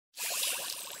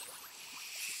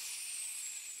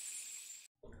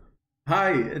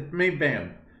Hi, it's me,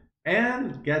 Bam.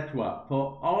 And guess what?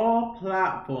 For all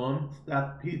platforms,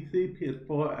 that's PC,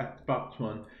 PS4, Xbox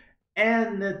One,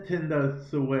 and Nintendo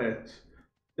Switch,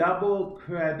 double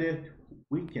credit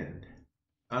weekend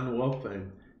on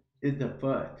Warframe is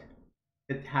afoot.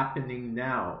 It's happening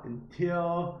now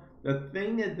until the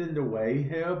thing is in the way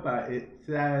here, but it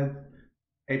says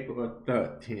April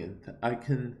 13th. I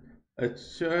can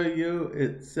assure you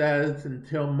it says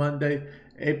until Monday,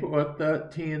 April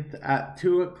 13th at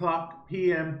 2 o'clock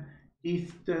p.m.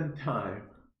 Eastern Time.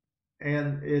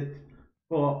 And it's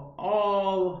for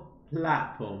all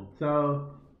platforms.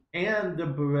 So, and the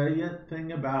brilliant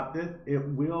thing about this, it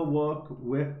will work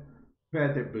with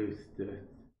credit boosters.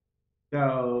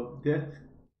 So, this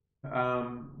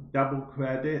double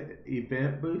credit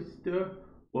event booster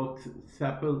works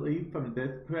separately from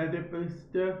this credit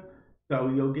booster. So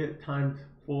you'll get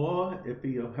 ×4 if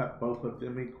you'll have both of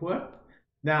them equipped.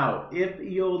 Now, if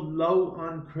you're low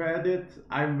on credits,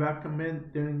 I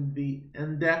recommend doing the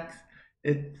index.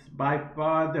 It's by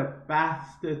far the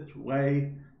fastest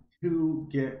way to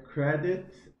get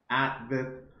credits at this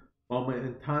moment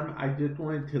in time. I just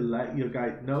wanted to let you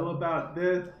guys know about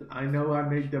this. I know I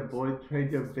made the Void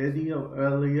Trader video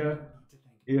earlier.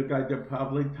 You guys are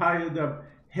probably tired of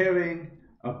hearing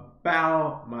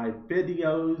about my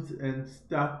videos and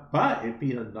stuff, but if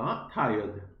you're not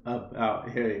tired about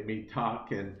hearing me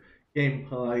talk and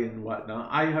gameplay and whatnot,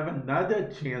 I have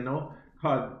another channel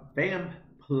called Bam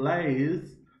Plays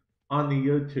on the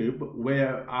YouTube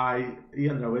where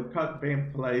it's called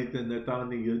Bam Plays and it's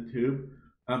on the YouTube.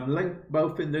 Linked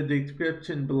both in the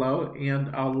description below,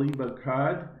 and I'll leave a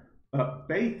card. But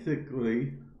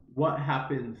basically, what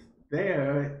happens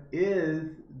there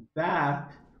is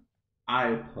that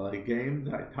I play games,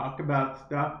 I talk about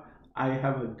stuff, I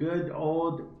have a good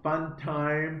old fun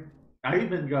time. I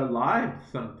even go live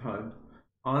sometimes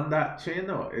on that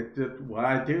channel. It's just what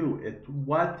I do. It's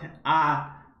what I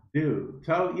do.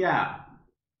 So yeah,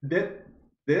 this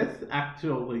this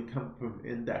actually comes from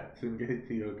Index, in case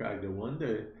you guys are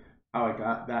wondering how I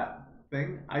got that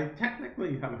thing. I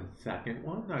technically have a second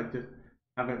one, I just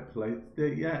haven't placed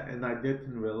it yet, and I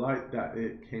didn't realize that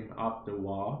it came off the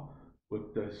wall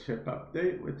with the ship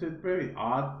update, which is very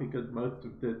odd because most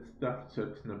of this stuff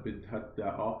shouldn't have been touched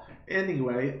at all.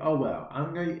 Anyway, oh well,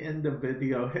 I'm going to end the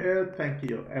video here. Thank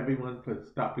you everyone for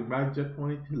stopping by. Just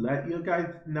wanted to let you guys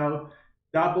know,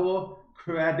 double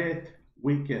credit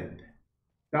weekend.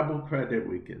 Double credit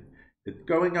weekend. It's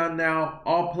going on now,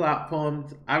 all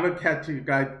platforms. I will catch you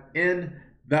guys in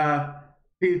the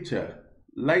future.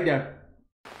 Later.